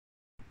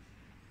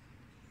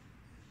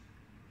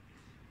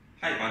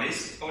Hi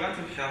buddies, I would like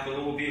to have an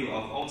overview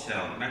of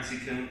Autel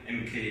MaxiCOM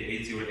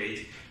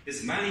MK808.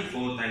 It's mainly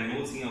for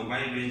diagnosing a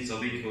wide range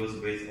of vehicles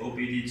with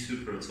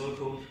OBD2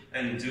 protocol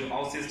and do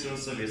all system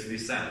service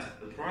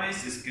reset. The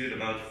price is good,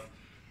 about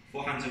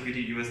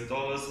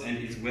 $450 and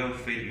it will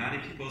fit many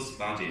people's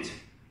budget.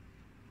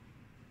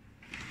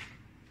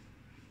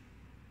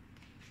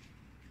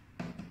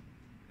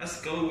 Let's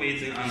go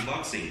with an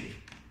unboxing.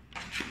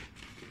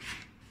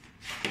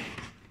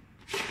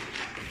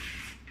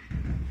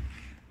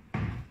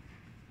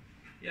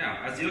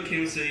 Yeah, as you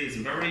can see, it's a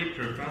very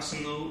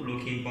professional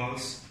looking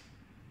box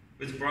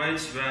with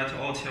bright red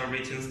Autel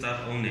written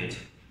stuff on it.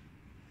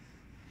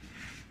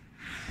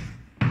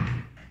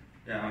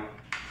 Yeah,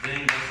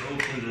 then let's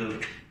open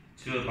the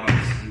toolbox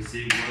and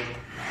see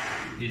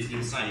what is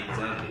inside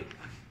exactly.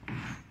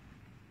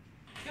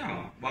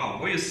 Yeah,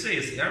 wow, what you see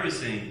is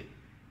everything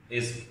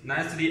is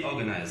nicely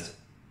organized.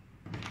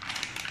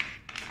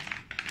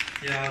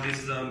 Yeah, this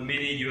is a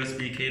mini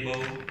USB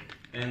cable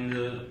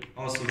and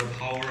also the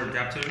power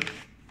adapter.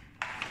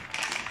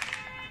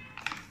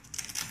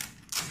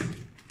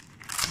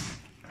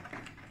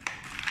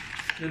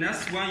 The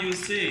next one you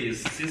see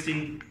is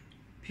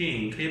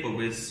 16-pin cable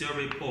with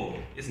silver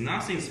port. It's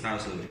nothing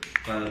special,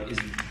 but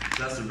it's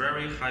just a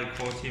very high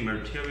quality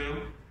material.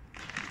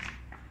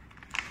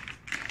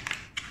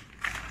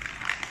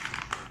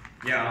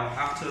 Yeah,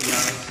 after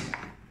that,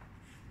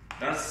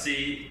 let's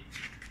see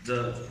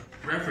the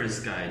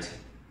reference guide.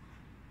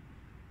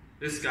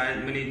 This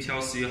guide mainly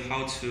tells you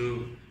how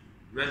to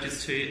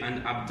register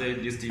and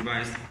update this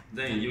device.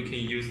 Then you can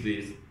use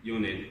this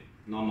unit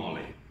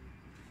normally.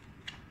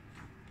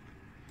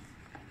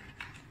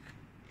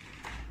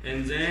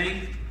 And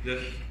then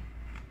the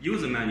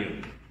user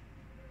manual.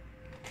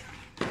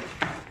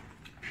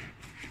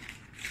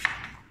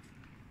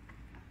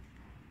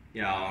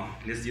 Yeah,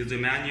 this user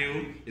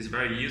manual is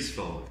very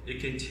useful. It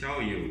can tell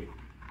you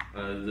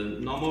the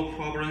normal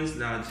problems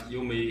that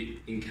you may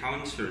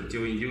encounter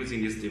during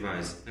using this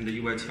device, and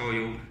it will tell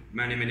you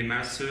many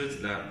methods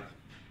that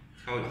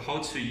how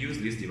to use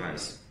this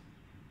device.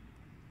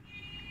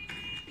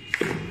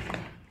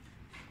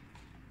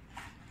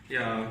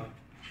 Yeah.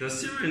 The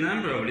serial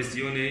number of this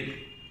unit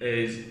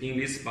is in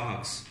this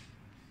box.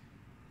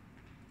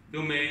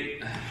 You may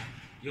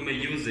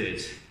use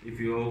it if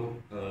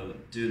you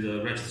do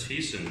the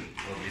registration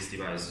of this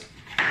device.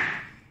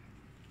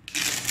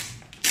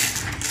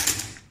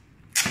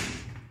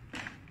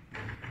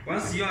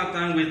 Once you are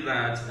done with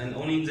that, and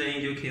only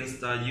then you can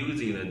start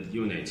using the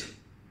unit.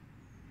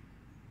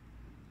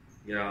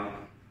 Yeah,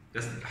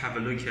 let's have a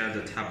look at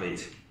the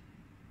tablet.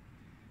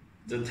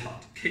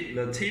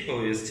 The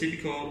table is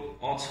typical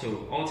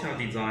Autel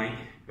design,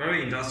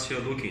 very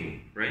industrial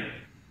looking, right?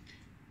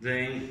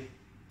 Then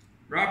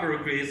rubber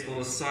grids on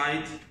the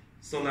side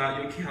so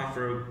that you can have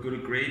a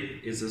good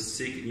grip. It's a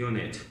thick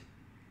unit.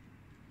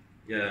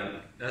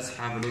 Yeah, let's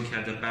have a look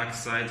at the back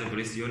side of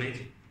this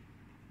unit.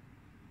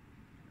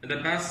 At the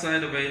back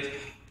side of it,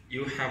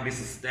 you have this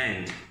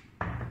stand.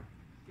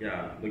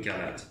 Yeah, look at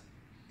that.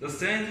 The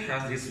stand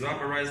has this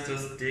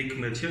rubberized stick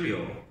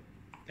material.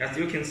 As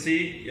you can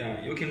see,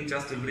 yeah, you can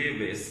just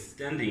leave it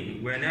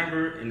standing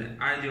whenever and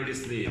ideally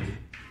sleep.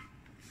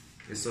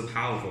 It's so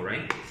powerful,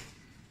 right?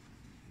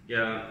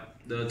 Yeah,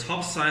 the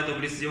top side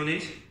of this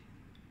unit,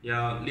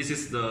 yeah, this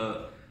is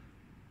the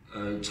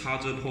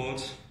charger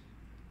port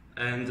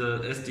and the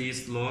SD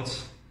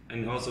slot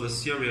and also the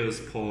serial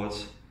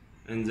port,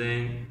 and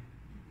then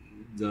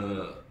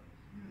the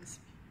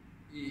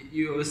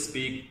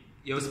USB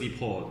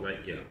port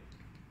right here,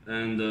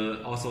 and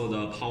also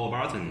the power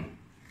button.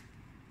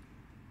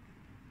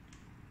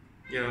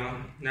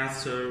 Yeah,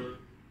 let's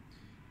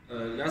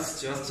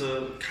just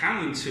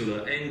come into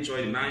the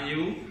Android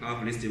menu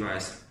of this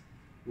device.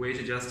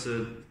 Wait just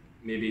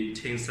maybe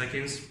 10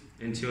 seconds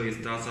until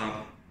it starts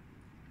up.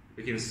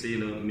 You can see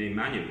the main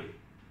menu.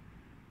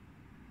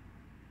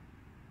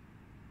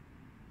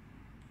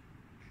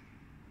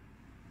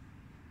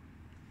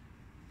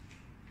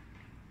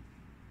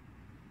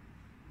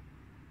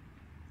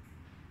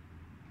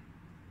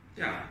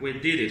 Yeah, we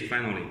did it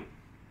finally.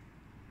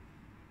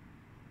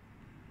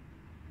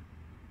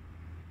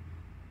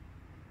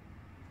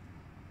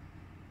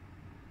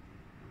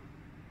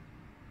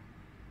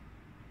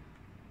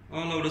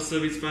 All of the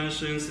service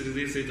functions is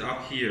listed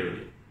up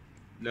here.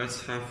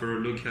 Let's have a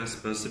look at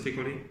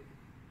specifically.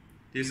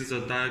 This is a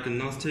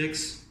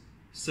diagnostics,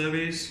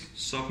 service,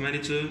 shop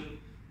manager,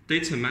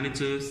 data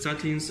manager,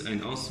 settings,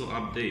 and also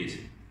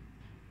update.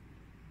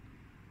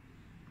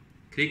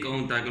 Click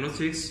on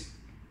diagnostics.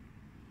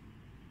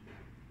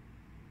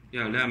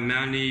 Yeah, there are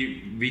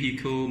many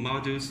vehicle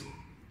models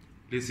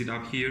listed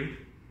up here.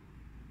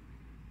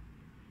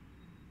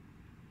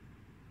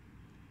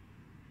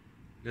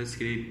 Let's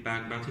click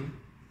back button.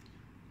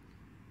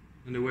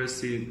 And we'll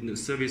see the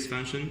service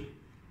function.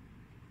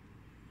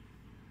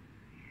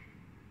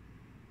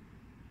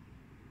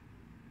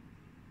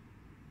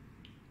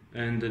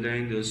 And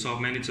then the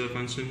shop manager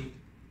function.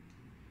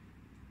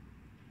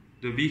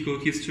 The vehicle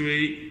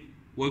history,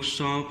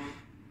 workshop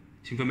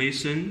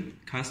information,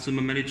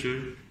 customer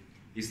manager,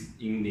 is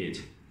in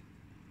it.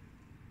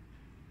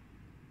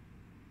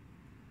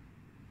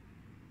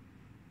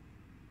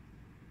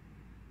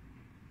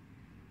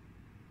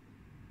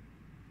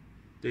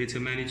 Data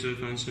manager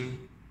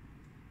function.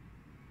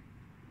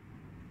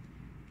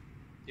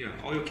 Yeah,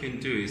 all you can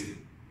do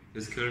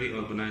is clearly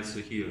organize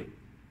here.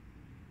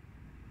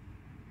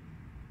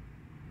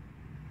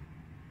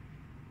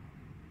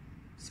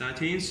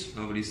 Settings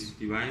of this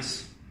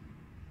device.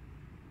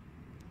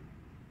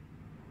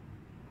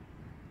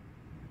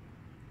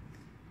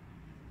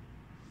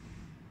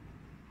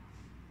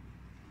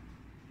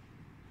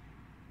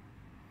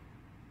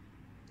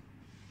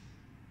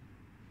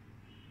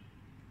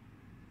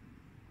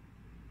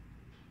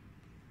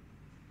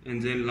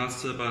 And then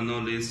last but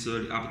not least,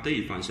 the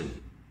update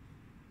function.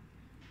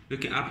 You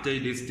can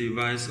update this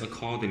device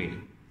accordingly.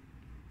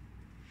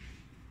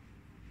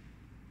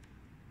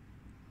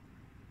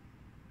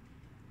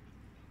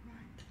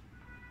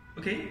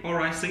 Okay,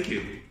 alright, thank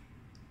you.